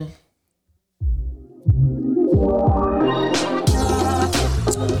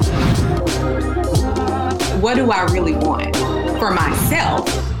what do I really want for myself?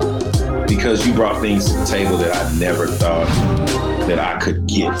 Because you brought things to the table that I never thought that I could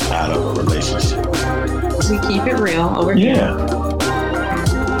get out of a relationship. We keep it real over here.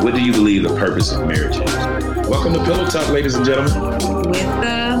 Yeah. What do you believe the purpose of marriage is? Welcome to Pillow Talk, ladies and gentlemen. With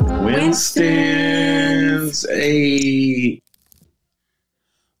the Winstons. Hey.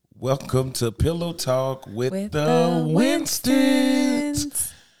 Welcome to Pillow Talk with the Winstons.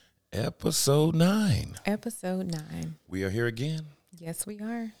 Episode 9. Episode 9. We are here again. Yes, we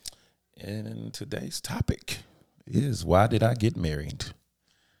are. And today's topic is, why did I get married?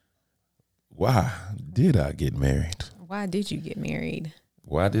 Why did I get married? Why did you get married?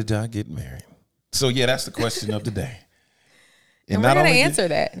 Why did I get married? So yeah, that's the question of the day. And we're going to answer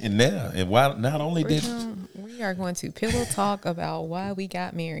that. And why not only did we are going to pillow talk about why we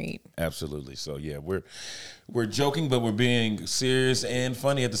got married. Absolutely. So yeah, we're joking, but we're being serious and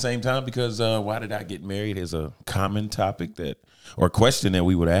funny at the same time, because why did I get married is a common topic or question that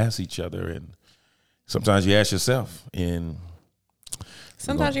we would ask each other, and sometimes you ask yourself, and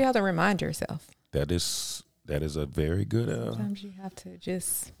sometimes you have to remind yourself. That is a very good. Sometimes you have to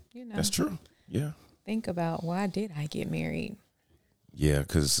just, That's true. Yeah. Think about, why did I get married? Yeah,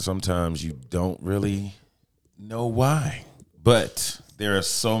 because sometimes you don't really know why, but there are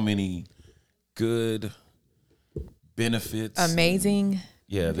so many good benefits. Amazing.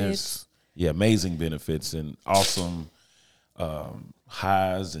 Benefits. Amazing benefits and awesome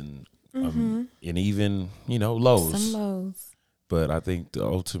highs and even lows. Some lows. But I think the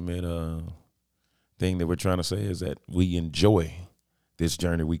ultimate thing that we're trying to say is that we enjoy this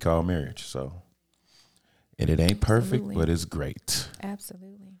journey we call marriage. So, and it ain't perfect, but it's great.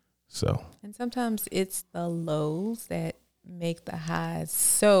 Absolutely. So, and sometimes it's the lows that make the highs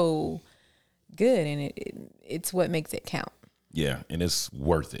so good, and it's what makes it count. Yeah, and it's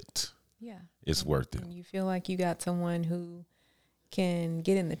worth it. Yeah, it's worth it. And you feel like you got someone who can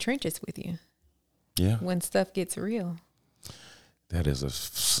get in the trenches with you. Yeah. When stuff gets real. That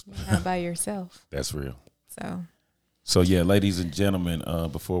is You're not by yourself. That's real. So yeah, ladies and gentlemen,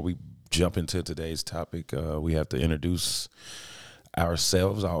 before we jump into today's topic, we have to introduce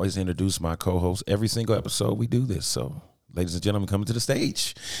ourselves. I always introduce my co-host every single episode we do this. So, ladies and gentlemen, coming to the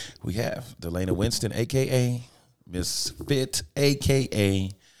stage, we have Delana Winston, a.k.a. Miss Fit,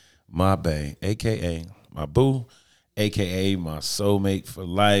 a.k.a. my bae, a.k.a. my boo, a.k.a. my soulmate for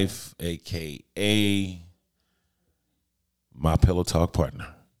life, a.k.a. my Pillow Talk partner.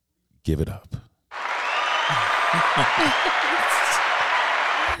 Give it up.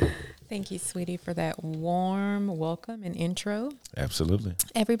 Thank you, sweetie, for that warm welcome and intro. Absolutely.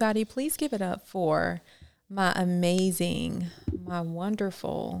 Everybody, please give it up for my amazing, my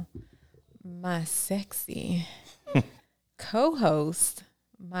wonderful, my sexy co-host,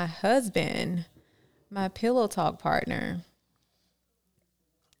 my husband, my Pillow Talk partner,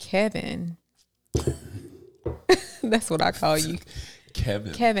 Kevin. That's what I call you.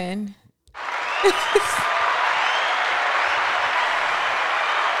 Kevin.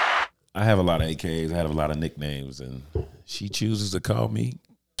 I have a lot of AKs. I have a lot of nicknames, and she chooses to call me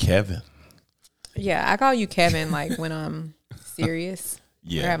Kevin. Yeah, I call you Kevin like when I'm serious.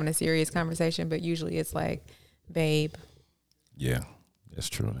 Yeah. We're having a serious conversation, but usually it's like, babe. Yeah, that's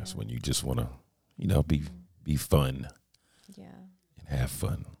true. That's when you just want to, be fun. Yeah. And have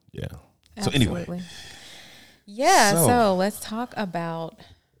fun. Yeah. Absolutely. So anyway. Yeah, so let's talk about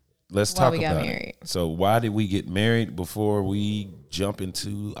why we got married. So why did we get married? Before we jump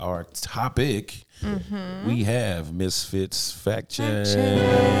into our topic, we have Misfits Fact Checks.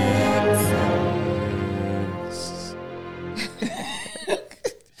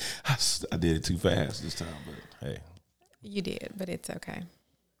 I did it too fast this time, but hey. You did, but it's okay.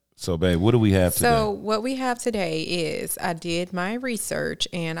 So, babe, what do we have today? So what we have today is, I did my research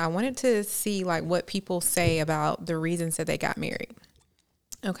and I wanted to see what people say about the reasons that they got married.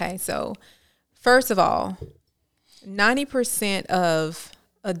 Okay, so first of all, 90% of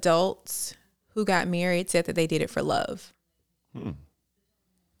adults who got married said that they did it for love,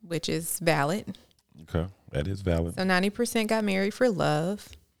 which is valid. Okay, that is valid. So 90% got married for love.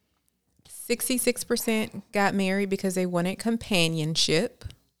 66% got married because they wanted companionship.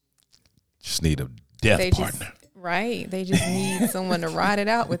 Just need a death partner. Right. They just need someone to ride it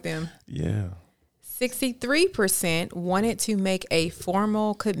out with them. Yeah. 63% wanted to make a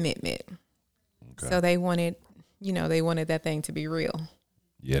formal commitment. Okay. So they wanted, they wanted that thing to be real.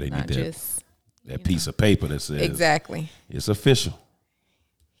 Yeah, they need that piece of paper that says. Exactly. It's official.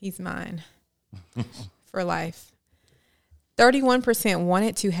 He's mine for life. 31%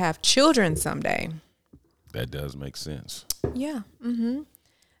 wanted to have children someday. That does make sense. Yeah. Mm-hmm.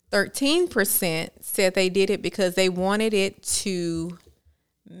 13% said they did it because they wanted it to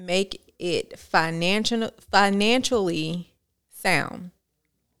make it financially sound.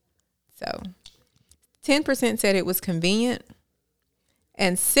 So 10% said it was convenient,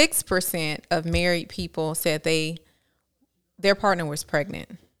 and 6% of married people said their partner was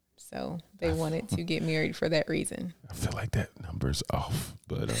pregnant. So they wanted to get married for that reason. I feel like that number's off,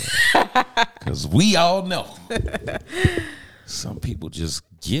 but because we all know some people just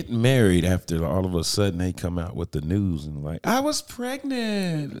get married after all of a sudden they come out with the news and like, I was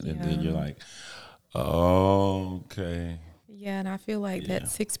pregnant. And then you're like, oh, okay. Yeah, and I feel like that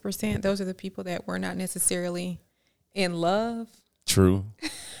 6%, those are the people that were not necessarily in love. True.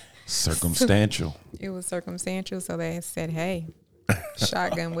 Circumstantial. It was circumstantial, so they said, hey,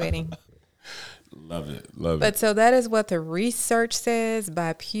 shotgun wedding. Love it. But so that is what the research says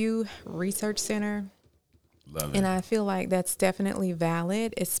by Pew Research Center. Love it. And I feel like that's definitely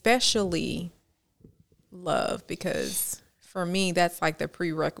valid, especially love, because for me, that's like the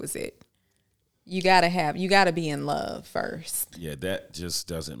prerequisite. You gotta be in love first. Yeah, that just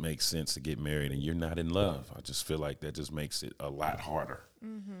doesn't make sense to get married and you're not in love. I just feel like that just makes it a lot harder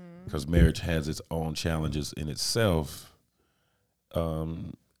because marriage has its own challenges in itself.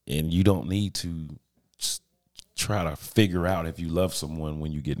 And you don't need to just try to figure out if you love someone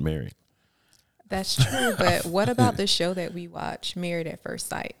when you get married. That's true. But what about the show that we watch, Married at First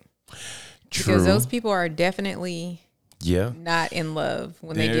Sight? True. Because those people are definitely Yeah. not in love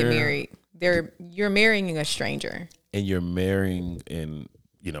when they get married. You're marrying a stranger. And you're marrying and,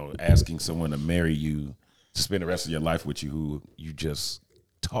 asking someone to marry you, to spend the rest of your life with you who you just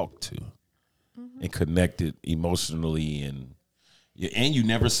talked to and connected emotionally and you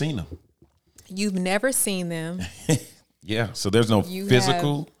never seen them. You've never seen them. Yeah. So there's no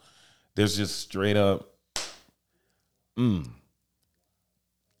physical. There's just straight up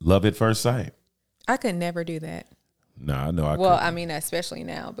love at first sight. I could never do that. No, I know. Well, I mean, especially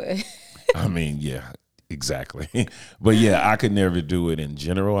now, but I mean, yeah, exactly. But yeah, I could never do it in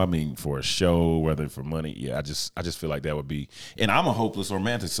general. I mean, for a show, whether for money, yeah, I just feel like that would be. And I'm a hopeless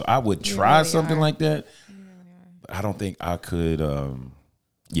romantic, so I would try really something are. like that. But I don't think I could.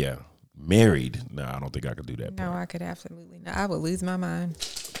 Married. No, I don't think I could do that. no, part. I could absolutely not. I would lose my mind.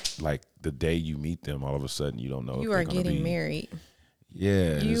 Like the day you meet them, all of a sudden you don't know. You if are they're gonna getting be, married.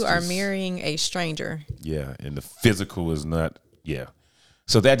 Yeah, You are marrying a stranger. Yeah, and the physical is not. Yeah,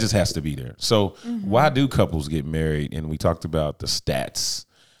 so that just has to be there. So why do couples get married? And we talked about the stats.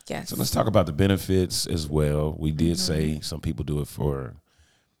 Yes. So let's talk about the benefits as well. We did say some people do it for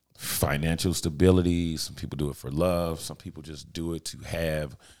financial stability. Some people do it for love. Some people just do it to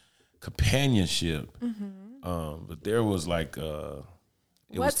have companionship. But there was like,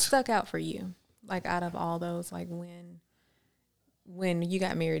 what stuck out for you? Like out of all those, like when you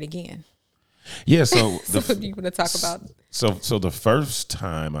got married again? Yeah. So So you want to talk about? So the first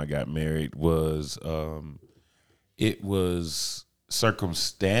time I got married was, it was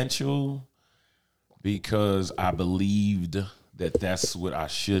circumstantial because I believed that that's what I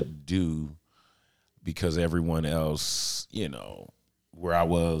should do because everyone else, where I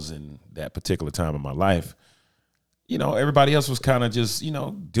was in that particular time of my life, everybody else was kind of just,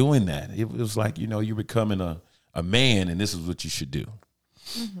 doing that. It was like, you're becoming a man and this is what you should do.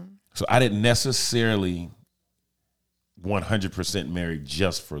 So I didn't necessarily 100% marry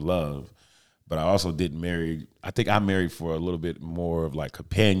just for love, but I also didn't marry. I think I married for a little bit more of like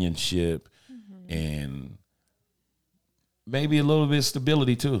companionship and maybe a little bit of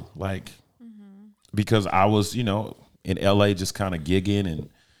stability too. Like, because I was, in LA just kind of gigging and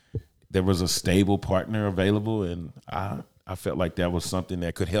there was a stable partner available and I felt like that was something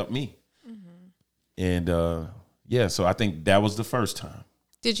that could help me. And so I think that was the first time.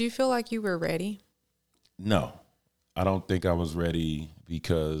 Did you feel like you were ready? No, I don't think I was ready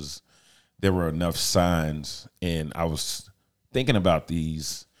because there were enough signs and I was thinking about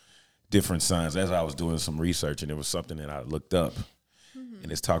these different signs as I was doing some research and it was something that I looked up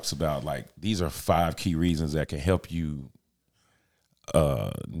and it talks about like, these are 5 key reasons that can help you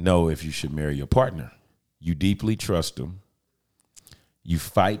know if you should marry your partner. You deeply trust them. You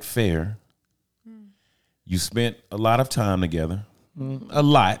fight fair. You spent a lot of time together. A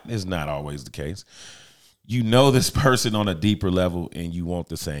lot is not always the case. You know this person on a deeper level and you want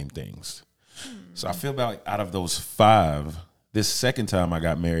the same things. So I feel like out of those 5, this second time I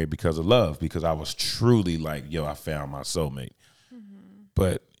got married because of love, because I was truly like, I found my soulmate.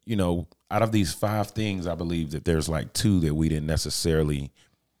 But, out of these 5 things, I believe that there's like 2 that we didn't necessarily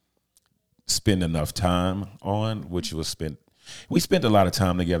spend enough time on, which was spent We spent a lot of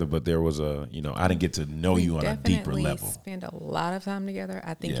time together, but there was I didn't get to know you on a deeper level. Spent a lot of time together.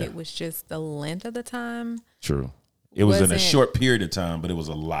 I think it was just the length of the time. True. It was in a short period of time, but it was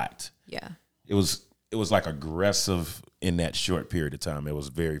a lot. Yeah. It was like aggressive in that short period of time. It was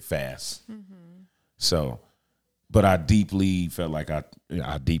very fast. Mm-hmm. So, but I deeply felt like I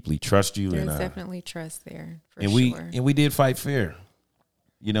deeply trust you. There's definitely trust there for and sure. we did fight fair.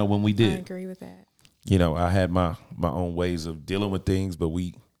 When we did. I agree with that. I had my own ways of dealing with things, but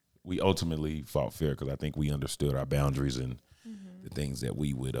we ultimately fought fair because I think we understood our boundaries and the things that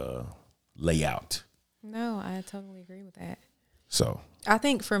we would lay out. No, I totally agree with that. So I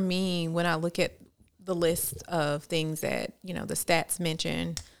think for me, when I look at the list of things that, the stats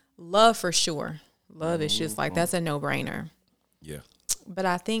mention, love for sure. Love is just like, that's a no-brainer. Yeah. But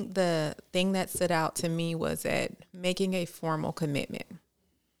I think the thing that stood out to me was that making a formal commitment.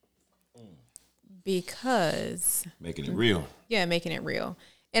 Because making it real. Yeah, making it real.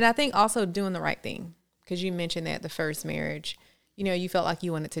 And I think also doing the right thing. Because you mentioned that the first marriage, you felt like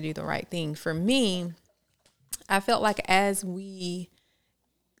you wanted to do the right thing. For me, I felt like as we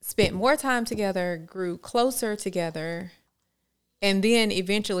spent more time together, grew closer together, and then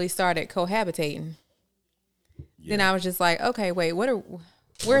eventually started cohabitating, then I was just like, okay, wait,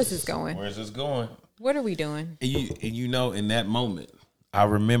 where's this going? Where's this going? What are we doing? And in that moment, I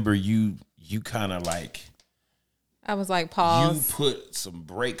remember you kind of like, I was like, pause. You put some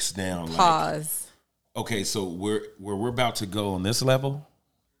brakes down. Pause. Like, okay, so we're about to go on this level.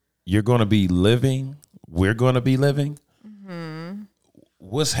 You're going to be living. We're going to be living. Mm-hmm.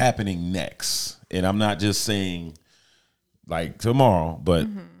 What's happening next? And I'm not just saying like tomorrow, but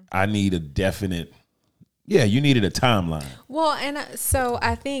I need a definite. Yeah, you needed a timeline. Well, and so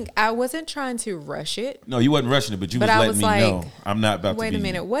I think I wasn't trying to rush it. No, you wasn't rushing it, but you was letting me know I'm not about to be. Wait a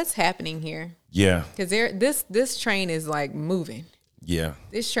minute, what's happening here? Yeah. Because this train is like moving. Yeah.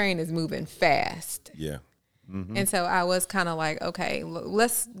 This train is moving fast. Yeah. Mm-hmm. And so I was kind of like, okay,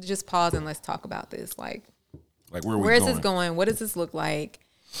 let's just pause and let's talk about this. Like where is this going? What does this look like?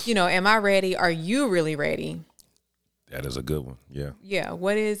 Am I ready? Are you really ready? That is a good one. Yeah. Yeah.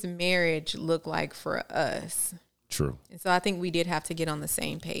 What does marriage look like for us? True. And so I think we did have to get on the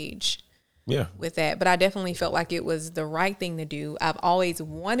same page. Yeah. With that. But I definitely felt like it was the right thing to do. I've always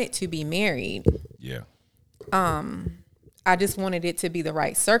wanted to be married. Yeah. I just wanted it to be the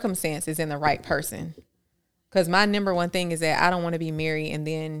right circumstances and the right person. Because my number one thing is that I don't want to be married and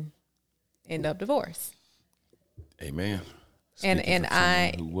then end up divorced. Amen. And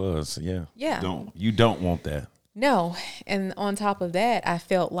I who was, yeah. Yeah. You don't want that. No. And on top of that, I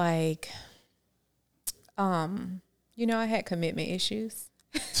felt like I had commitment issues.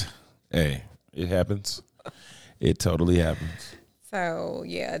 Hey, it happens. It totally happens. So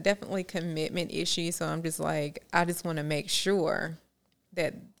yeah, definitely commitment issues. So I'm just like, I just want to make sure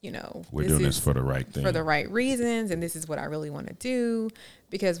that, we're doing this for the right thing. For the right reasons. And this is what I really want to do.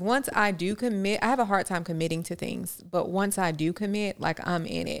 Because once I do commit, I have a hard time committing to things. But once I do commit, like I'm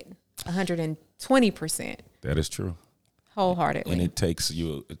in it 120%. That is true. Wholeheartedly. And it takes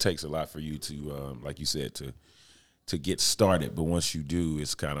a lot for you to, like you said, to get started. But once you do,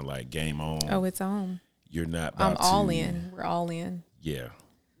 it's kind of like game on. Oh, it's on. You're not I'm all in. We're all in. Yeah.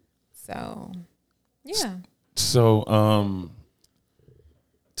 So, yeah. So,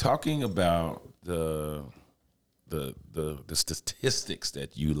 talking about the statistics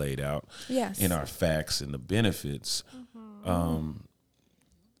that you laid out in our facts and the benefits,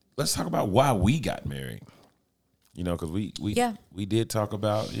 let's talk about why we got married. Because we did talk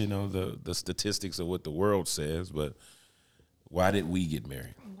about the statistics of what the world says, but why did we get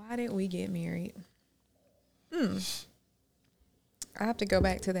married? Why did we get married? I have to go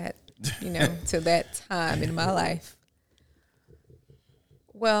back to that, to that time in my life.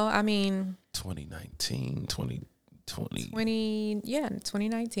 Well, I mean, 2019, 2020.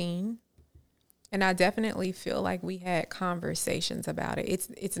 2019. And I definitely feel like we had conversations about it.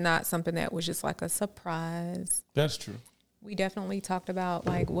 It's not something that was just like a surprise. That's true. We definitely talked about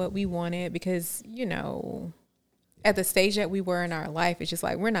like what we wanted because, at the stage that we were in our life, it's just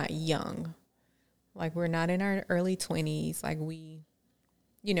like we're not young. Like we're not in our early 20s. Like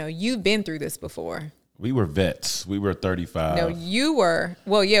you've been through this before. We were vets. We were 35. No, you were.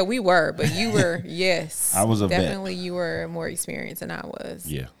 Well, yeah, we were, but you were, yes. I was a definitely vet. You were more experienced than I was.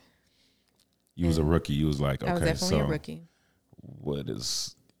 Yeah. You was a rookie. You was like, okay, I was definitely a rookie.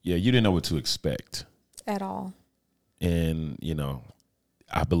 You didn't know what to expect. At all. And,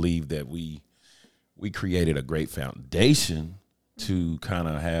 I believe that we created a great foundation to kind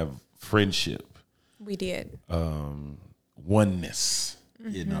of have friendship. We did. Oneness,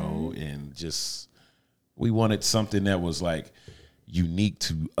 and just we wanted something that was like unique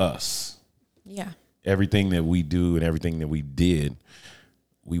to us. Yeah. Everything that we do and everything that we did,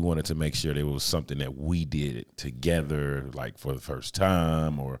 we wanted to make sure there was something that we did it together, like for the first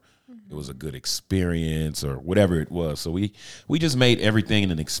time, or it was a good experience or whatever it was. So we just made everything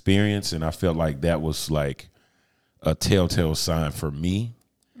an experience. And I felt like that was like a telltale sign for me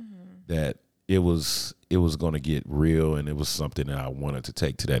that it was going to get real, and it was something that I wanted to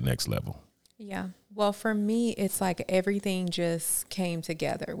take to that next level. Yeah. Well, for me, it's like everything just came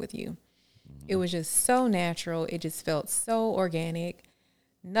together with you. It was just so natural. It just felt so organic.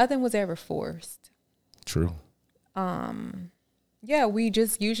 Nothing was ever forced. True. Yeah, we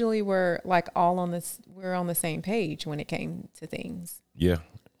just usually were like all on this. We're on the same page when it came to things. Yeah.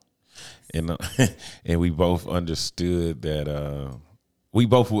 And and we both understood that we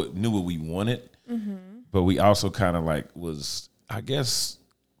both knew what we wanted, but we also kind of like was, I guess,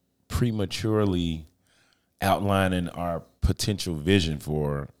 prematurely outlining our potential vision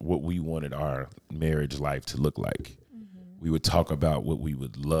for what we wanted our marriage life to look like. We would talk about what we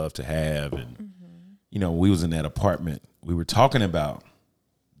would love to have, and you know, we was in that apartment. We were talking about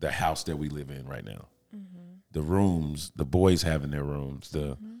the house that we live in right now, the rooms, the boys having their rooms,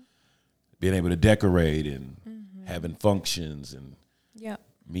 the being able to decorate and having functions, and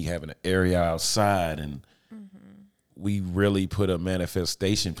me having an area outside. And we really put a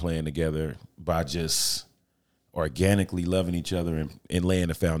manifestation plan together by just organically loving each other and laying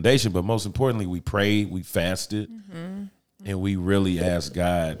the foundation. But most importantly, we prayed, we fasted, and we really asked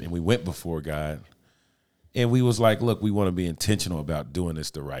God, and we went before God. And we was like, look, we want to be intentional about doing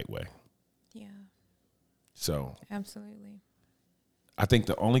this the right way. Yeah. So Absolutely. I think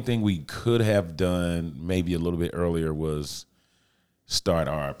the only thing we could have done maybe a little bit earlier was start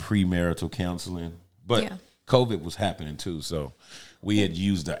our premarital counseling. But COVID was happening too. So we had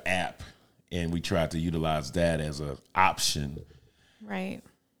used the app, and we tried to utilize that as an option. Right.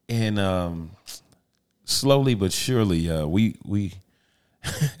 And slowly but surely, we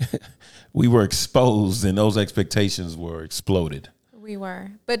we were exposed, and those expectations were exploded. We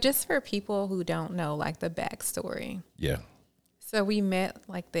were. But just for people who don't know, like the backstory. Yeah. So we met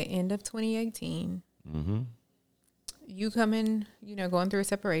like the end of 2018. You coming, going through a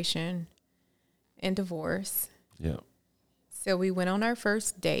separation and divorce. Yeah. So we went on our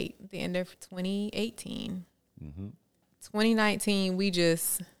first date the end of 2018. 2019, we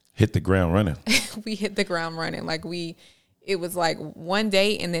just hit the ground running. we hit the ground running. Like it was like one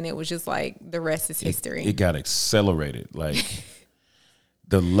date, and then it was just like the rest is history. It got accelerated. Like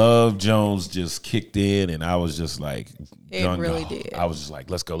the Love Jones just kicked in, and I was just like, it really did. I was just like,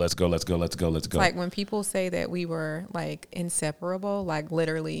 let's go. It's like when people say that we were like inseparable, like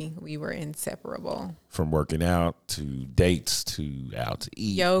literally we were inseparable. From working out to dates to out to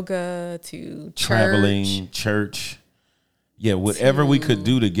eat, yoga to traveling, church. Yeah, whatever we could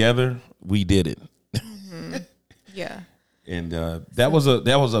do together, we did it. Yeah. And that was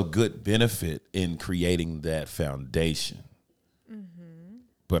a good benefit in creating that foundation.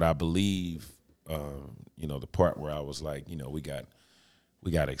 But I believe, the part where I was like, we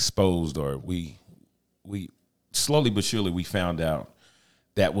got exposed, or we slowly but surely we found out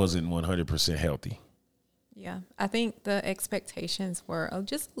that wasn't 100% healthy. Yeah, I think the expectations were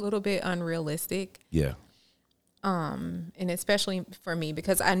just a little bit unrealistic. Yeah. And especially for me,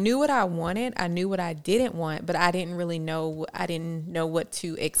 because I knew what I wanted, I knew what I didn't want, but I didn't know what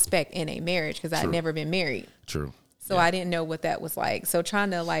to expect in a marriage because I'd never been married. True. So I didn't know what that was like. So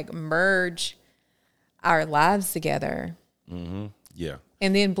trying to like merge our lives together. Yeah.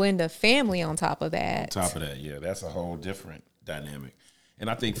 And then blend a family on top of that. Yeah, that's a whole different dynamic. And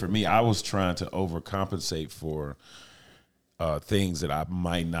I think for me, I was trying to overcompensate for things that I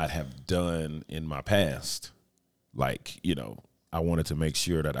might not have done in my past. Like, I wanted to make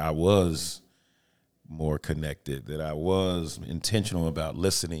sure that I was more connected, that I was intentional about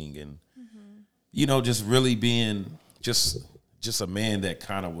listening and, just really being just a man that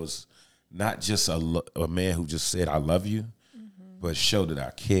kind of was not just a man who just said, I love you, but showed that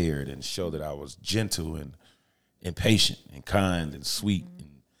I cared and showed that I was gentle and patient and kind and sweet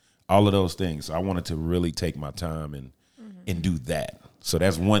and all of those things. So I wanted to really take my time and do that. So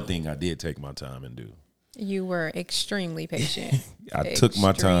that's one thing I did take my time and do. You were extremely patient. I took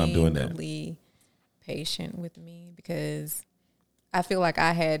my time doing that. Extremely patient with me because I feel like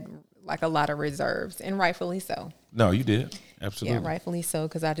I had like a lot of reserves, and rightfully so. No, you did. Absolutely. Yeah, rightfully so,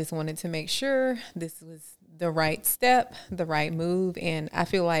 because I just wanted to make sure this was the right step, the right move. And I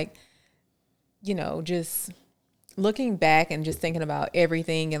feel like, just looking back and just thinking about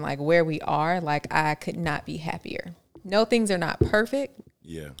everything and like where we are, like I could not be happier. No, things are not perfect.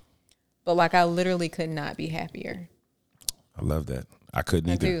 Yeah. but like I literally could not be happier. I love that. I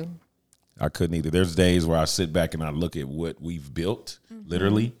couldn't either. do. I couldn't either. There's days where I sit back and I look at what we've built,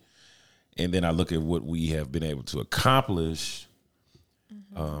 literally, and then I look at what we have been able to accomplish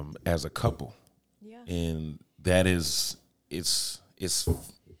as a couple. Yeah. And that is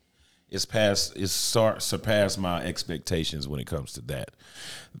surpassed my expectations when it comes to that.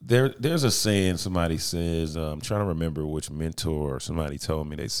 There's a saying somebody says, I'm trying to remember which mentor or somebody told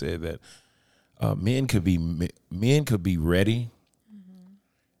me, they said that men could be ready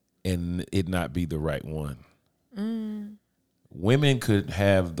and it not be the right one. Women could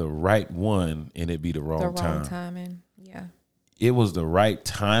have the right one and it be the wrong time. Timing. Yeah. It was the right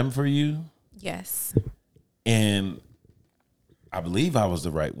time for you. Yes. And I believe I was the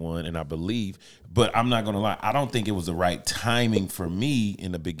right one, but I'm not going to lie. I don't think it was the right timing for me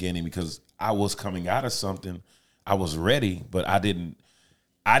in the beginning because I was coming out of something. I was ready, but I didn't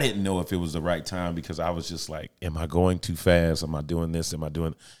know if it was the right time because I was just like, am I going too fast? Am I doing this? Am I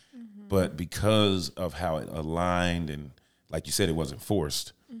doing? But because of how it aligned and like you said, it wasn't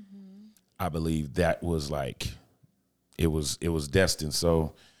forced. I believe that was like, it was destined.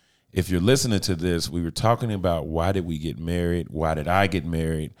 So if you're listening to this, we were talking about why did we get married? Why did I get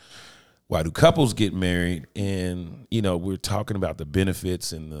married? Why do couples get married? And, we're talking about the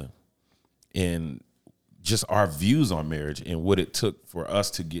benefits and just our views on marriage and what it took for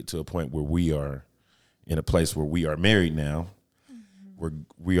us to get to a point where we are in a place where we are married now.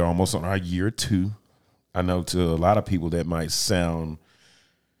 We are almost on our year 2. I know to a lot of people that might sound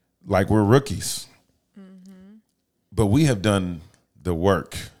like we're rookies, but we have done the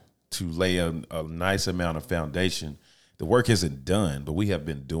work to lay a nice amount of foundation. The work isn't done, but we have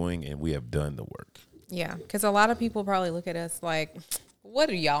been doing and we have done the work. Yeah, because a lot of people probably look at us like, what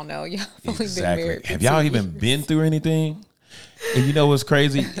do y'all know? Y'all only been married. Have y'all even been through anything? And you know what's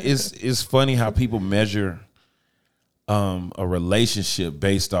crazy? It's funny how people measure a relationship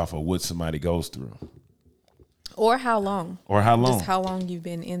based off of what somebody goes through. Or how long. Just how long you've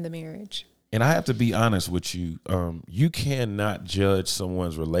been in the marriage. And I have to be honest with you. You cannot judge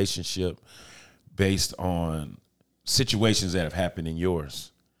someone's relationship based on situations that have happened in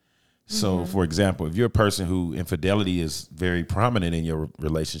yours. So, for example, if you're a person who infidelity is very prominent in your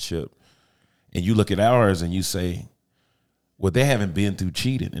relationship and you look at ours and you say, well, they haven't been through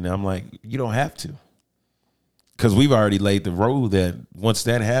cheating. And I'm like, you don't have to. Because we've already laid the road that once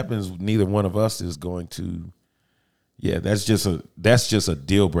that happens, neither one of us is going to. Yeah, that's just a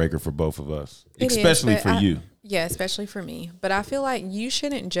deal breaker for both of us, especially for you. Yeah, especially for me. But I feel like you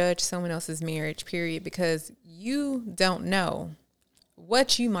shouldn't judge someone else's marriage, period, because you don't know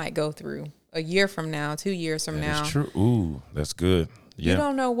what you might go through a year from now, 2 years from now. That's true. Ooh, that's good. Yeah. You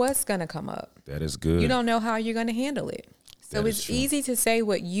don't know what's going to come up. That is good. You don't know how you're going to handle it. So it's easy to say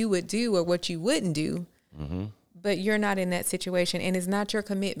what you would do or what you wouldn't do. But you're not in that situation, and it's not your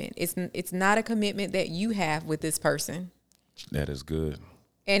commitment. It's not a commitment that you have with this person. That is good.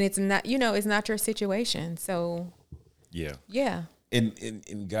 And it's not, it's not your situation. So yeah.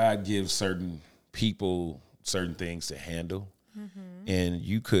 And God gives certain people certain things to handle, and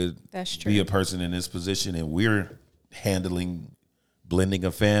you could be a person in this position, and we're handling blending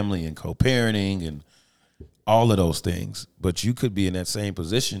a family and co-parenting and all of those things, but you could be in that same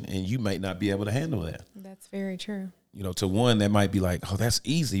position and you might not be able to handle that. That's very true. To one that might be like, oh, that's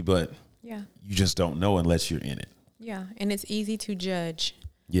easy, but you just don't know unless you're in it. Yeah. And it's easy to judge.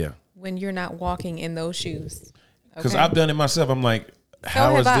 Yeah. When you're not walking in those shoes. Because I've done it myself. I'm like,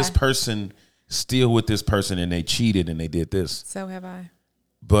 how is this person still with this person and they cheated and they did this? So have I.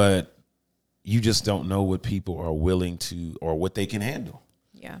 But you just don't know what people are willing to or what they can handle.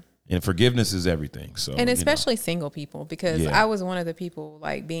 Yeah. And forgiveness is everything. So, and especially single people, because I was one of the people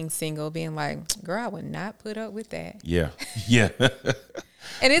like being single, being like, girl, I would not put up with that. Yeah. Yeah.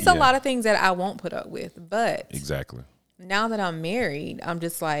 And it's a lot of things that I won't put up with. But exactly. Now that I'm married, I'm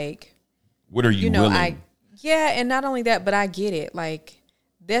just like, what are you willing? And not only that, but I get it. Like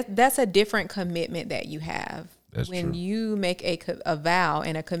that's a different commitment that you have. That's when true. You make a vow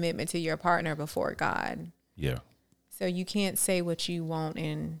and a commitment to your partner before God. Yeah. So you can't say what you want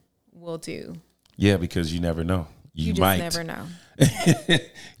and will do. Yeah, because you never know. You just might never know.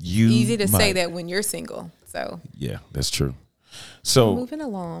 Easy to say that when you're single. So yeah, that's true. So moving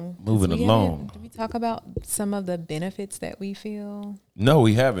along. Did we talk about some of the benefits that we feel? No,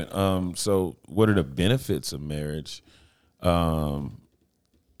 we haven't. So what are the benefits of marriage? So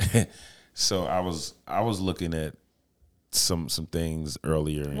I was looking at some things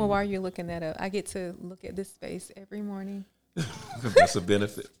earlier. Well, why are you looking that up? I get to look at this space every morning. That's a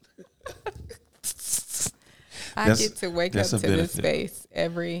benefit. I get to wake up to this space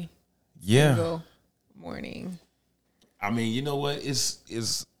every Yeah. single morning. I mean, you know what?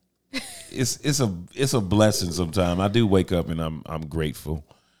 It's a blessing sometimes. I do wake up and I'm grateful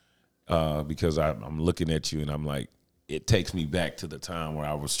because I'm looking at you and I'm like, it takes me back to the time where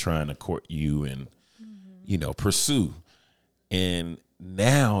I was trying to court you and pursue, and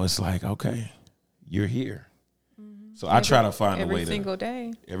now it's like, okay, you're here. So I try to find a way to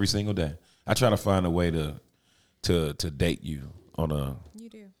every single day. I try to find a way to date you on a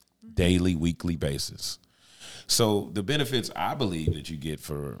daily, weekly basis. So the benefits I believe that you get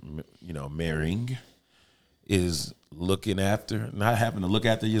for, marrying is not having to look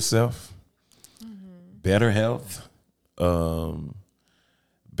after yourself, better health,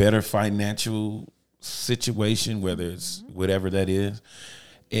 better financial situation, whether it's whatever that is.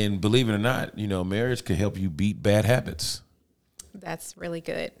 And believe it or not, marriage can help you beat bad habits. That's really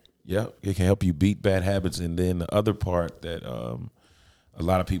good. Yeah, it can help you beat bad habits. And then the other part that a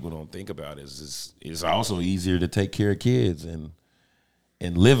lot of people don't think about is it's also easier to take care of kids and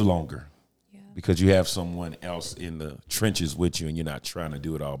live longer because you have someone else in the trenches with you and you're not trying to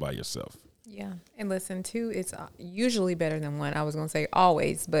do it all by yourself. Yeah. And listen, two, it's usually better than one. I was going to say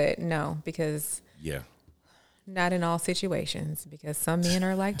always, but no, because not in all situations, because some men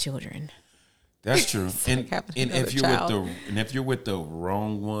are like children. That's true. And if you're with the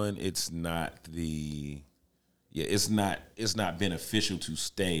wrong one, it's not beneficial to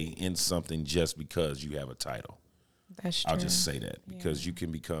stay in something just because you have a title. That's true. I'll just say that because you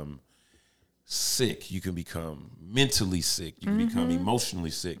can become sick, you can become mentally sick, you can become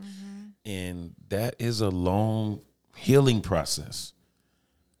emotionally sick, and that is a long healing process.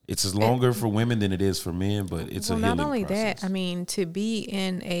 It's longer for women than it is for men, but it's a healing process. Not only that, I mean, to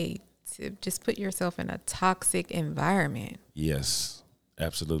just put yourself in a toxic environment. Yes,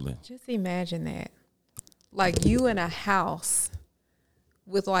 absolutely. Just imagine that. Like you in a house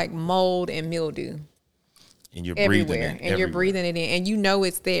with like mold and mildew. And you're everywhere. breathing it. You're breathing it in. And you know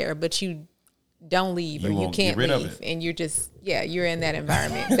it's there, but you don't leave or you can't leave. And you're just, you're in that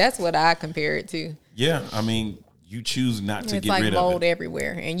environment. That's what I compare it to. Yeah, I mean, you choose not to get rid of it. It's like mold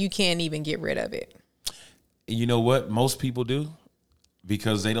everywhere, and you can't even get rid of it. You know what most people do?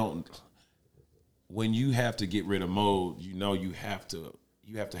 Because they don't. When you have to get rid of mold, you have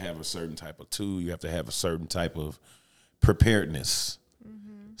to have a certain type of tool. You have to have a certain type of preparedness.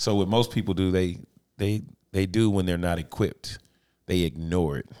 So what most people do, they do when they're not equipped, they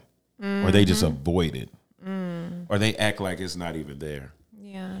ignore it, or they just avoid it, or they act like it's not even there.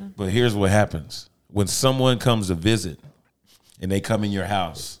 Yeah. But here's what happens. When someone comes to visit and they come in your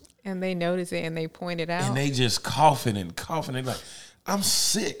house and they notice it and they point it out and they just coughing, they're like, I'm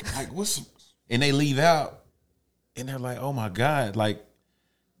sick. Like, and they leave out and they're like, oh my God, like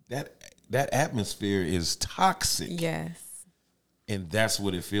that atmosphere is toxic. Yes. And that's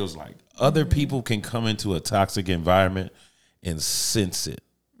what it feels like. Other people can come into a toxic environment and sense it,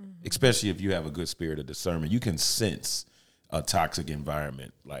 especially if you have a good spirit of discernment. You can sense a toxic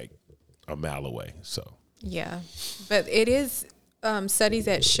environment like a mile away. So but it is studies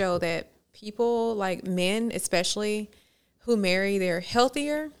that show that people, like men especially, who marry, they're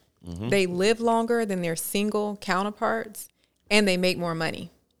healthier, they live longer than their single counterparts, and they make more money.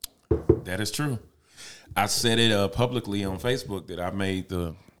 That is true. I said it publicly on Facebook that I made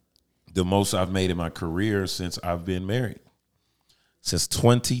the most I've made in my career since I've been married. Since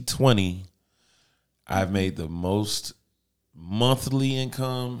 2020, I've made the most monthly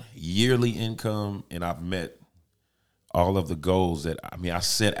income, yearly income, and I've met all of the goals that, I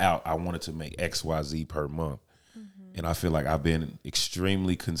set out. I wanted to make XYZ per month. And I feel like I've been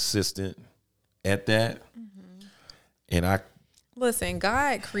extremely consistent at that. And listen,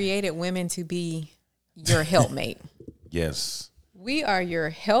 God created women to be your helpmate. Yes. We are your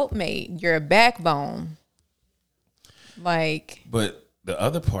helpmate, your backbone. But the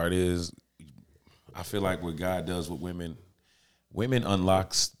other part is, I feel like what God does with women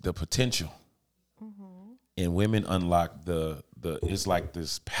unlocks the potential. And women unlock the it's like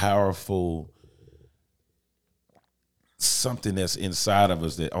this powerful something that's inside of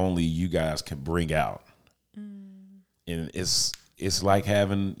us that only you guys can bring out. And it's like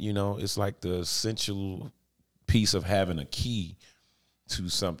having, it's like the essential piece of having a key to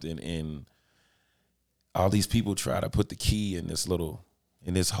something. And all these people try to put the key in this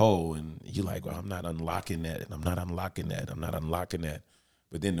hole, and you're like, well, I'm not unlocking that, and I'm not unlocking that, I'm not unlocking that.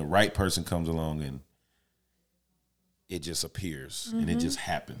 But then the right person comes along and it just appears and it just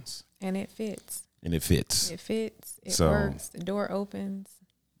happens. And it fits. It fits. It works. The door opens.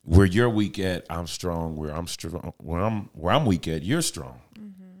 Where you're weak at, I'm strong. Where I'm strong, where I'm weak at, you're strong.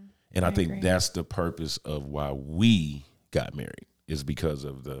 And I think that's the purpose of why we got married. is because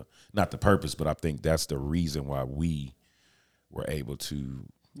of not the purpose, but I think that's the reason why we were able to,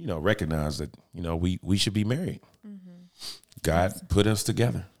 recognize that, we should be married. God put us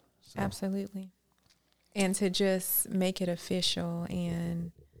together. So. Absolutely. And to just make it official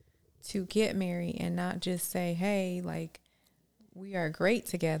and to get married and not just say, hey, like, we are great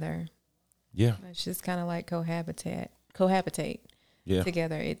together. Yeah. It's just kind of like cohabitate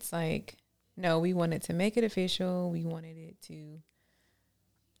together. It's like, no, we wanted to make it official. We wanted it to.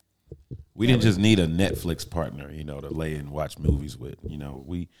 We didn't just need a Netflix partner, to lay and watch movies with.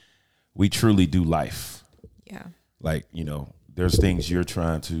 We truly do life. Yeah. Like, there's things you're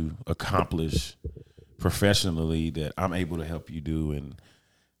trying to accomplish professionally that I'm able to help you do, and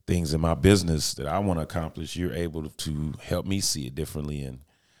things in my business that I want to accomplish, you're able to help me see it differently, and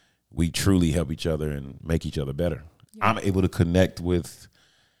we truly help each other and make each other better. Yeah. I'm able to connect with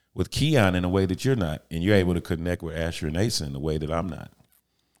Keon in a way that you're not, and you're able to connect with Asher and Asa in a way that I'm not.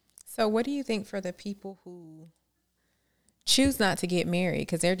 So what do you think for the people who choose not to get married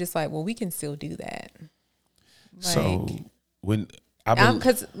because they're just like, well, we can still do that? So when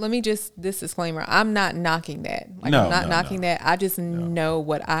because let me just this disclaimer, I'm not knocking that. Like, I'm not knocking that. I just know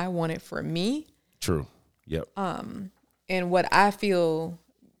what I wanted for me. True. Yep. And what I feel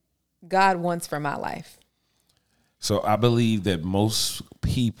God wants for my life. So I believe that most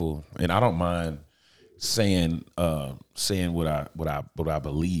people, and I don't mind saying what I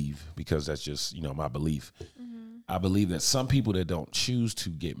believe, because that's just, my belief. Mm-hmm. I believe that some people that don't choose to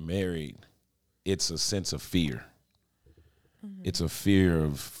get married, it's a sense of fear. Mm-hmm. It's a fear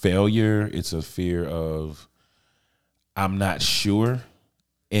of failure. It's a fear of I'm not sure.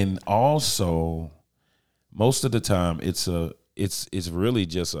 And also, most of the time, it's really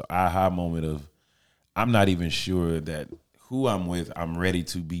just an aha moment of I'm not even sure that who I'm with, I'm ready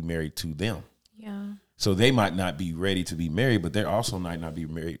to be married to them. Yeah. So they might not be ready to be married, but they also might not be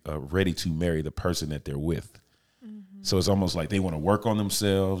ready to marry the person that they're with. Mm-hmm. So it's almost like they want to work on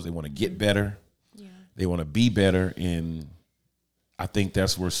themselves. They want to get better. Yeah. They want to be better. And I think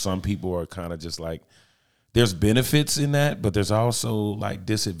that's where some people are kind of just like, there's benefits in that, but there's also like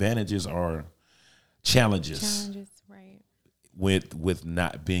disadvantages or challenges. Right. With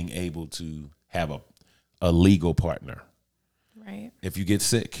not being able to have a legal partner. Right. If you get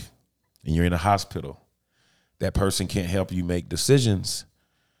sick and you're in a hospital, that person can't help you make decisions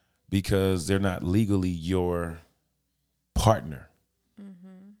because they're not legally your partner.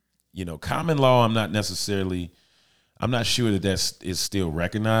 Mm-hmm. Common law, I'm not sure that is still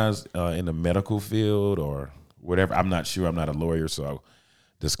recognized in the medical field or whatever. I'm not sure. I'm not a lawyer, so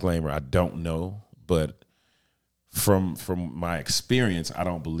disclaimer, I don't know. But from my experience, I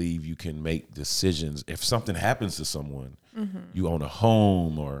don't believe you can make decisions. If something happens to someone, mm-hmm. you own a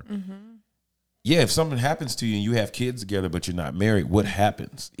home or, mm-hmm. If something happens to you and you have kids together, but you're not married, what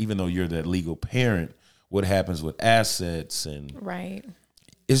happens? Even though you're that legal parent, what happens with assets? And right.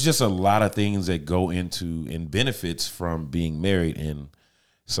 It's just a lot of things that go into and benefits from being married. And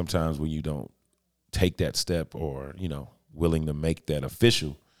sometimes when you don't take that step or, willing to make that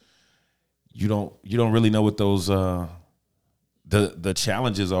official, you don't really know what those the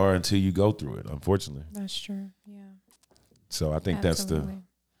challenges are until you go through it, unfortunately. That's true. Yeah. So I think Absolutely.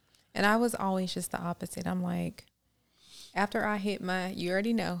 And I was always just the opposite. I'm like, after I hit you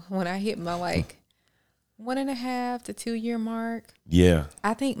already know, when I hit my 1.5 to 2 year mark. Yeah.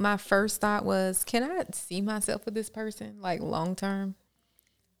 I think my first thought was, can I see myself with this person like long term?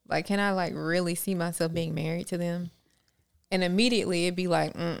 Like, can I like really see myself being married to them? And immediately it'd be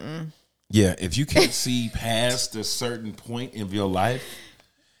like, Yeah, if you can't see past a certain point in your life,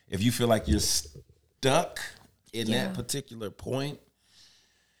 if you feel like you're stuck in that particular point,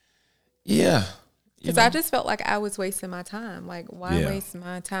 because I just felt like I was wasting my time. Like, why waste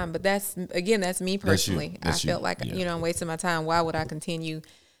my time? But that's me personally. I felt like, I'm wasting my time. Why would I continue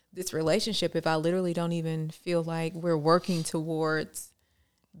this relationship if I literally don't even feel like we're working towards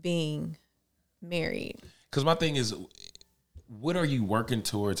being married? Because my thing is, what are you working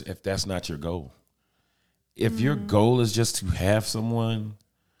towards if that's not your goal? If your goal is just to have someone,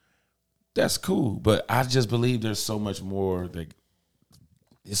 that's cool. But I just believe there's so much more. There's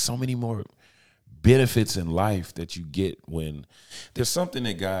so many more benefits in life that you get when there's something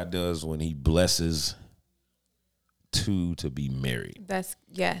that God does when he blesses two to be married. That's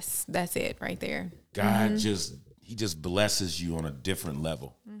it right there. God he just blesses you on a different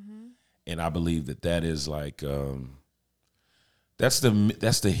level. Mm-hmm. And I believe that is like, that's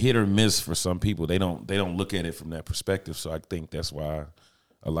the hit or miss for some people. They don't look at it from that perspective. So I think that's why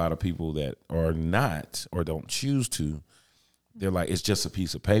a lot of people that are not or don't choose to, they're like, it's just a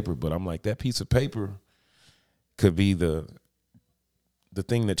piece of paper. But I'm like, that piece of paper could be the the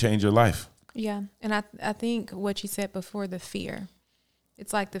thing that changed your life. Yeah. And I think what you said before, the fear.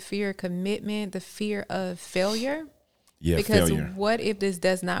 It's like the fear of commitment, the fear of failure. Yeah, Because failure. what if this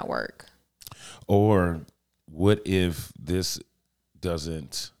does not work? Or what if this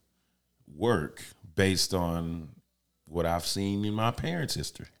doesn't work based on what I've seen in my parents'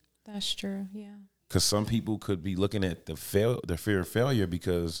 history? That's true. Yeah. Because some people could be looking at the fear of failure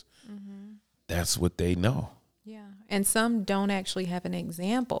because that's what they know, Yeah. And some don't actually have an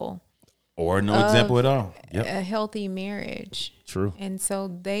example or no example at all. Yep, a healthy marriage. true. And so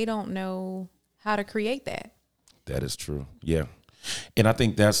they don't know how to create that. That is true. Yeah. And I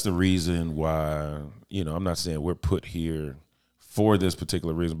think that's the reason why, I'm not saying we're put here for this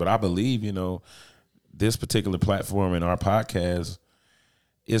particular reason, but I believe, this particular platform in our podcast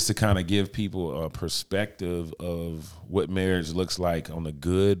is to kind of give people a perspective of what marriage looks like on the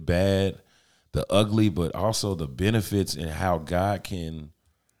good, bad, the ugly, but also the benefits and how God can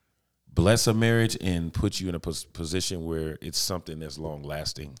bless a marriage and put you in a position where it's something that's long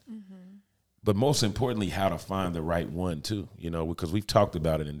lasting. But most importantly, how to find the right one too, because we've talked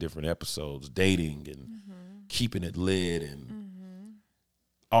about it in different episodes, dating and keeping it lit and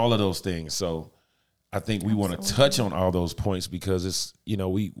all of those things. So I think we want to touch on all those points because it's,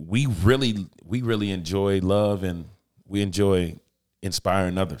 we really enjoy love and we enjoy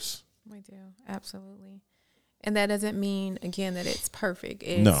inspiring others. We do. Absolutely. And that doesn't mean, again, that it's perfect.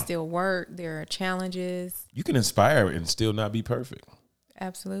 It's No. still work. There are challenges. You can inspire and still not be perfect.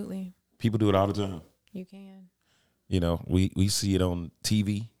 Absolutely. People do it all the time. You can. We see it on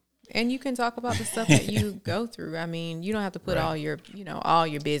TV. And you can talk about the stuff that you go through. I mean, you don't have to put Right. all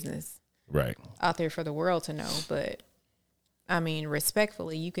your business Right. out there for the world to know. But I mean,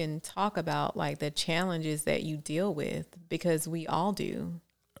 respectfully, you can talk about like the challenges that you deal with because we all do.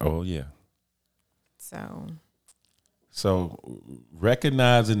 Oh, yeah. So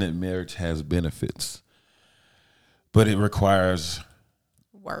Recognizing that marriage has benefits, but it requires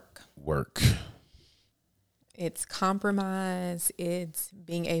work. it's compromise. It's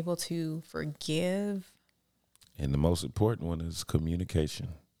being able to forgive. And the most important one is communication.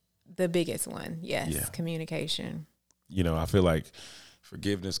 The biggest one, yes, Yeah. communication. I feel like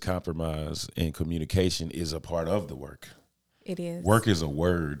forgiveness, compromise, and communication is a part of the work. It is. Work is a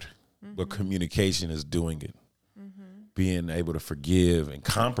word, but communication is doing it. Being able to forgive and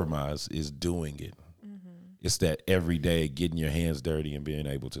compromise is doing it. It's that every day getting your hands dirty and being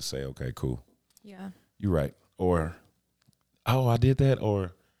able to say, okay, cool, Yeah. you're right. Or, oh, I did that.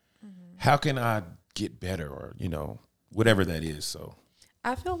 Or how can I get better? Or, whatever that is. So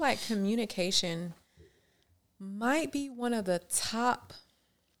I feel like communication might be one of the top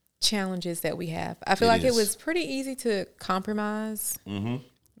challenges that we have. I feel It like is. it was pretty easy to compromise.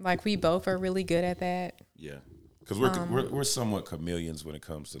 Like we both are really good at that. yeah, because we're somewhat chameleons when it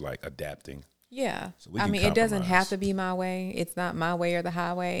comes to like adapting. Yeah. So we I can mean, it doesn't compromise. have to be my way. It's not my way or the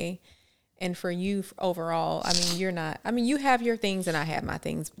highway. And for you overall, I mean, you're not, I mean, you have your things and I have my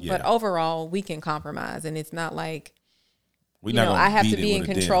things, Yeah. but overall we can compromise and it's not like, We're you not know, gonna I have beat to it be in with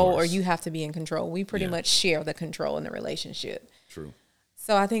a dead control or horse. you have to be in control. We pretty Yeah. much share the control in the relationship. True.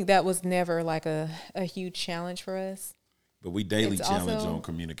 So I think that was never like a huge challenge for us. But we daily It's challenge also on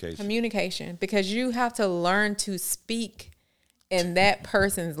communication. Communication, because you have to learn to speak in that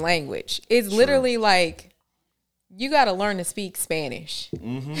person's language. It's literally like you got to learn to speak Spanish.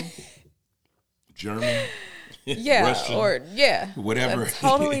 German, Yeah, Russian, or whatever. a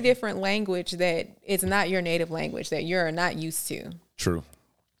totally different language that is not your native language that you're not used to. True.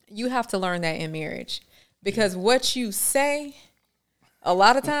 You have to learn that in marriage because what you say a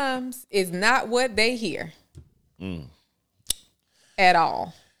lot of times is not what they hear at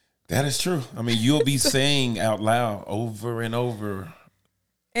all. That is true. I mean, you'll be saying out loud over and over,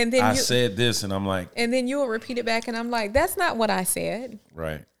 And then I you said this, and I'm like, and then you'll repeat it back and I'm like, that's not what I said.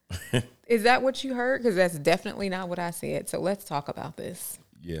 right. Is that what you heard? Because that's definitely not what I said. So let's talk about this.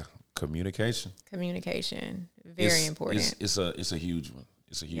 Yeah. Communication. Communication, very It's- important. It's a huge one.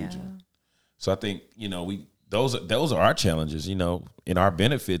 It's a huge Yeah. one. So I think, those are our challenges, and our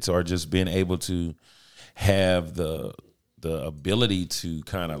benefits are just being able to have the ability to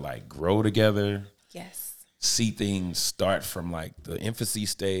kind of like grow together, Yes. see things start from like the infancy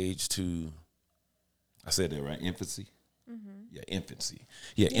stage to, I said that right, infancy? Yeah, infancy.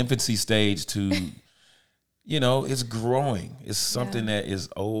 Yeah, infancy stage to, it's growing. It's something that is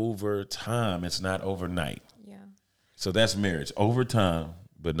over time. It's not overnight. Yeah. So that's marriage, over time,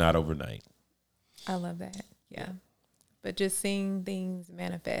 but not overnight. I love that. Yeah. But just seeing things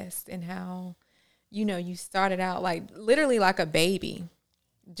manifest and how, you started out like literally like a baby,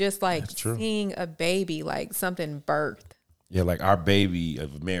 just like That's true. seeing a baby, like something birthed. Yeah, like our baby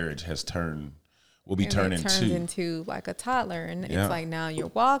of marriage will be And turning it turns two. into like a toddler, and Yeah. it's like now you're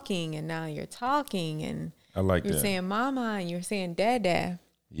walking, and now you're talking, and I like you're that. saying mama, and you're saying dada.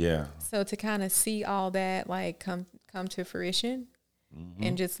 Yeah. So to kind of see all that like come to fruition, Mm-hmm.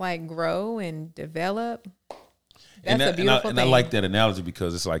 and just like grow and develop, that's And a beautiful and thing. I like that analogy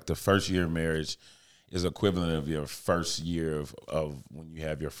because it's like the first year of marriage is equivalent of your first year of when you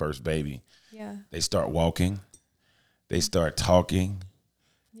have your first baby. Yeah, They start walking, they start talking,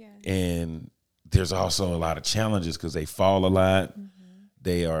 yeah, and there's also a lot of challenges because they fall a lot.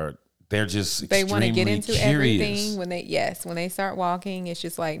 They're just they want to extremely get into curious. everything when they start walking. It's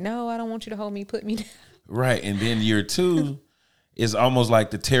just like, no, I don't want you to hold me, put me down. Right. And then year two is almost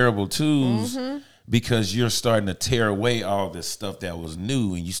like the terrible twos because you're starting to tear away all this stuff that was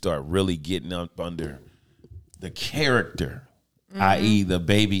new and you start really getting up under the character, i.e. the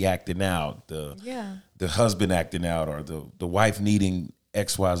baby acting out, the husband acting out, or the wife needing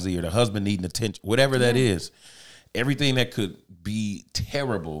XYZ, or the husband needing attention, whatever that is. Everything that could be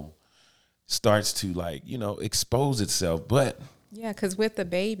terrible starts to expose itself. But Yeah, because with the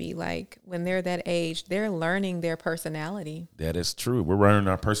baby, like when they're that age, they're learning their personality. that is true. We're learning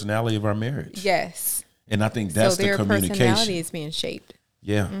our personality of our marriage. Yes. And I think that's so the their communication. personality is being shaped.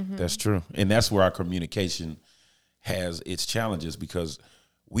 Yeah, that's true. And that's where our communication has its challenges because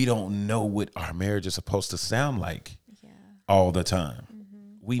we don't know what our marriage is supposed to sound like all the time.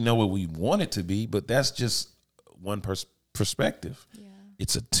 We know what we want it to be, but that's just one perspective. Yeah.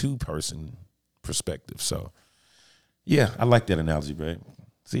 It's a two-person perspective. So, yeah, I like that analogy, babe.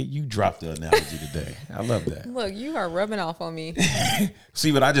 See, you dropped the analogy today. I love that. Look, you are rubbing off on me.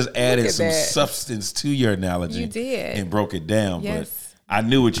 See, but I just added at some that. substance to your analogy. You did. And broke it down. Yes. But I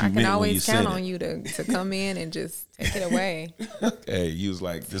knew what you I meant can when you always said count it. on you to come in and just take it away. Hey, you was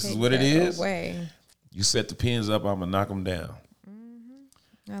like, this is Take what it that is. Away. You set the pins up, I'm going to knock them down.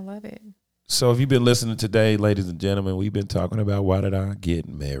 I love it. So if you've been listening today, ladies and gentlemen, we've been talking about why did I get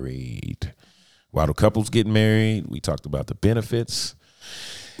married? Why do couples get married? We talked about the benefits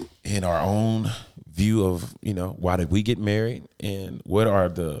in our own view of, why did we get married? And what are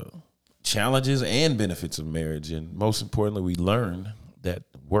the challenges and benefits of marriage? And most importantly, we learned that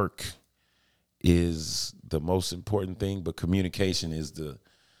work is the most important thing, but communication is the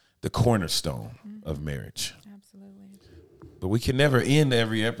cornerstone of marriage. Absolutely. But we can never end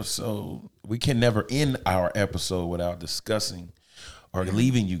every episode. We can never end our episode without discussing or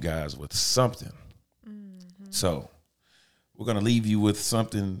leaving you guys with something. So we're going to leave you with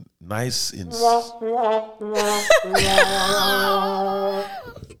something nice and...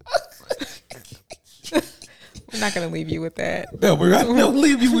 I'm not going to leave you with that. No, we're not going to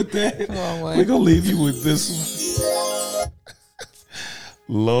leave you with that. Wrong one. We're going to leave you with this one.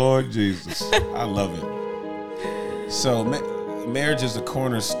 Lord Jesus. I love it. So marriage is the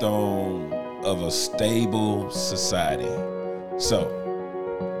cornerstone of a stable society. So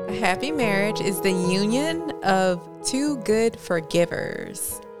A happy marriage is the union of two good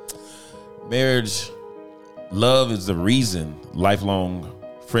forgivers. marriage, love is the reason. Lifelong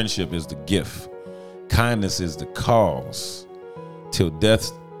friendship is the gift. Kindness is the cause. Till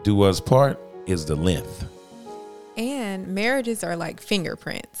death do us part is the length. And marriages are like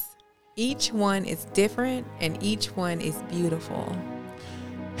fingerprints. Each one is different and each one is beautiful.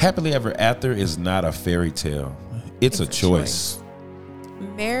 Happily ever after is not a fairy tale. It's a choice.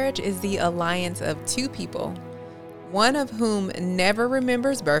 Marriage is the alliance of two people, one of whom never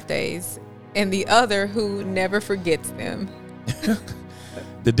remembers birthdays and the other who never forgets them.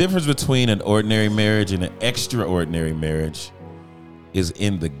 The difference between an ordinary marriage and an extraordinary marriage is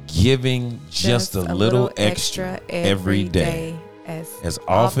in the giving just a little extra every day, as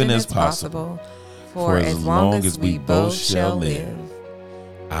often as possible, for as long as we both shall live.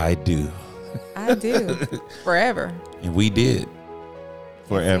 I do. I do. Forever. And we did.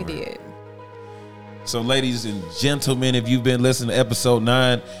 Forever. We did. So, ladies and gentlemen, if you've been listening to episode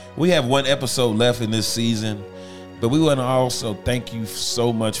 9, we have one episode left in this season. But we want to also thank you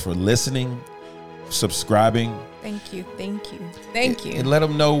so much for listening, subscribing. Thank you. Thank you. Thank you. And let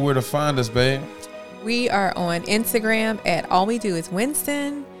them know where to find us, babe. We are on Instagram at All We Do Is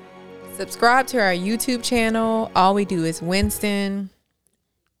Winston. Subscribe to our YouTube channel, All We Do Is Winston.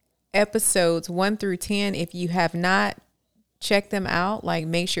 Episodes 1 through 10. If you have not checked them out,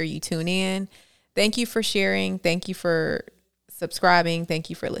 make sure you tune in. Thank you for sharing. Thank you for subscribing. Thank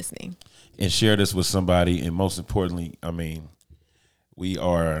you for listening. And share this with somebody. And most importantly, we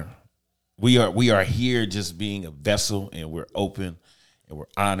are here just being a vessel, and we're open and we're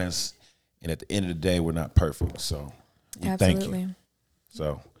honest. And at the end of the day, we're not perfect. So we thank you.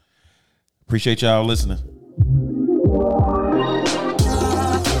 So appreciate y'all listening.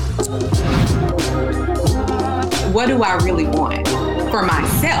 what do I really want for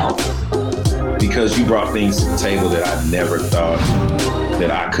myself? Because you brought things to the table that I never thought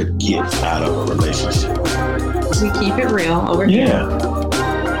that I could get out of a relationship. We keep it real over here.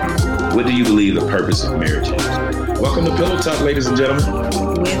 Yeah. What do you believe the purpose of marriage is? Welcome to Pillow Talk, ladies and gentlemen.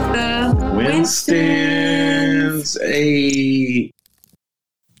 With the Winstons. Hey.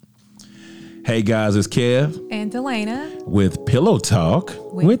 Hey guys, it's Kev And Delana with Pillow Talk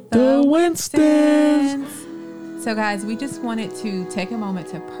with the Winstons. So guys, we just wanted to take a moment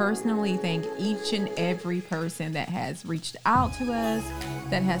to personally thank each and every person that has reached out to us,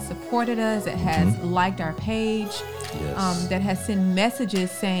 that has supported us, that has liked our page, Yes. that has sent messages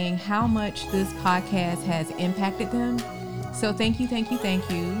saying how much this podcast has impacted them. So thank you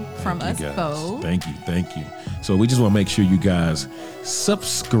from us You guys. both. Thank you. So we just want to make sure you guys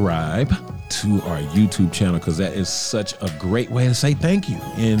subscribe to our YouTube channel because that is such a great way to say thank you.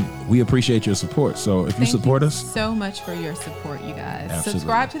 And we appreciate your support. So if you support us, so much for your support, you guys. Absolutely.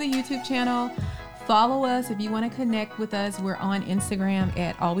 Subscribe to the YouTube channel. Follow us if you want to connect with us. We're on Instagram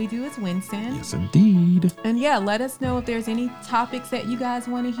at All We Do Is Winston. yes, indeed. And yeah, let us know if there's any topics that you guys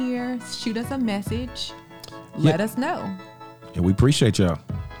want to hear. Shoot us a message. Let us know. And we appreciate y'all.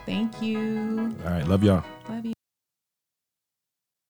 Thank you. All right. Love y'all. Love you.